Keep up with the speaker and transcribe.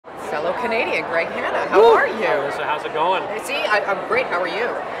fellow Canadian, Greg Hanna. How are you? Elissa, how's it going? See, I'm great. How are you?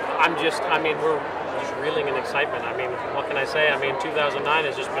 We're just reeling in excitement. I mean, what can I say? I mean, 2009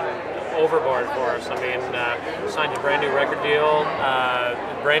 has just been overboard for us. I mean, signed a brand new record deal.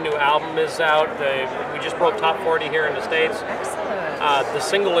 Brand new album is out. We just broke top 40 here in the States. Excellent. The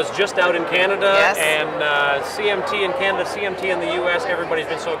single is just out in Canada, yes. And CMT in Canada, CMT in the US. Everybody's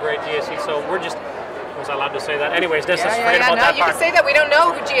been so great, GSC. So we're just. Was I allowed to say that? Anyways, forget about that you part. can say that. We don't know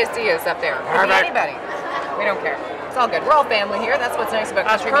who GSD is up there. Could be anybody. We don't care. It's all good. We're all family here. That's what's nice about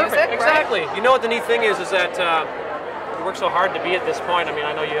country music. Exactly. Right? You know what the neat thing is that we work so hard to be at this point. I mean,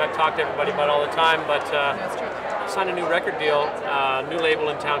 I know you talk to everybody about it all the time, but that's true. Signed a new record deal, new label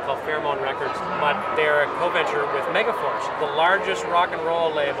in town called Pheromone Records, but they're a co-venture with Megaforce, the largest rock and roll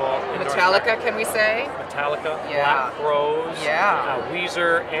label in Metallica, can we say? Metallica, yeah. Black Rose, yeah.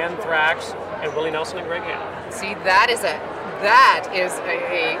 Weezer, Anthrax, and Willie Nelson and Greg Hanna. See, that is a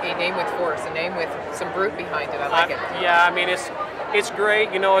name with force, a name with some brute behind it. I like it. Yeah, I mean, it's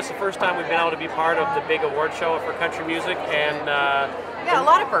great. You know, it's the first time we've been able to be part of the big award show for country music, and yeah, a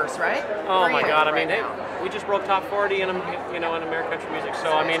lot of firsts, right? Oh my God! I mean, hey, we just broke top 40 in American country music.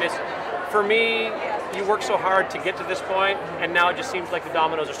 So I mean, it's for me. You work so hard to get to this point, and now it just seems like the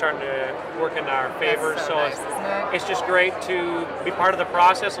dominoes are starting to work in our favor. That's so nice, it's just great to be part of the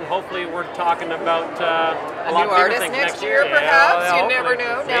process, and hopefully we're talking about a lot new artist next year, perhaps. Yeah, you never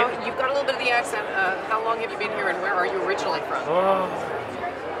know. Now you've got a little bit of the accent. How long have you been here, and where are you originally from?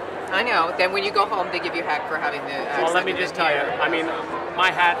 I know. Then when you go home, they give you heck for having the accent. Well, let me just tell you. I mean,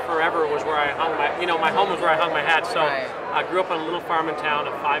 my hat forever was where I hung my. My home was where I hung my hat. So I grew up on a little farming town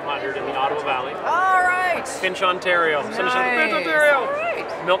of 500 in the Ottawa Valley. All right. Finch, Ontario. Nice. Finch, Ontario.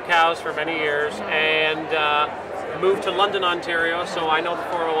 Right. Milked cows for many years, and moved to London, Ontario. So I know the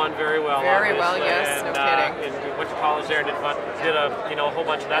 401 very well. Very well, yes. And, no kidding. And we went to college there. Did a whole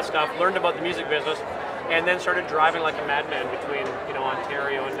bunch of that stuff. Learned about the music business. And then started driving like a madman between,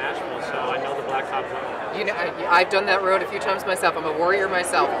 Ontario and Nashville. So I know the Blacktop well. You know, I've done that road a few times myself. I'm a warrior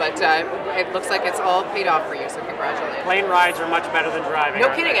myself, but it looks like it's all paid off for you. So congratulations. Plane rides are much better than driving. No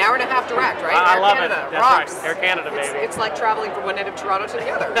kidding, hour and a half direct, right? I love Canada. it. That's Rocks. right. Air Canada, baby. It's like traveling from one end of Toronto to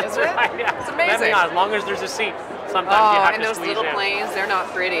the other, isn't it? Right, yeah. It's amazing. As long as there's a seat, sometimes you have and to those squeeze little in. planes, they're not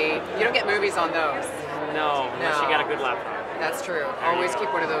pretty. You don't get movies on those. No, unless you got a good laptop. That's true. Always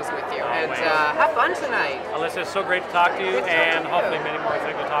keep one of those with you. Always. And have fun tonight. Elissa, it's so great to talk to you, and hopefully many more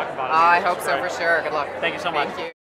things to talk about. I hope so for sure. Good luck. Thank you so much. Thank you.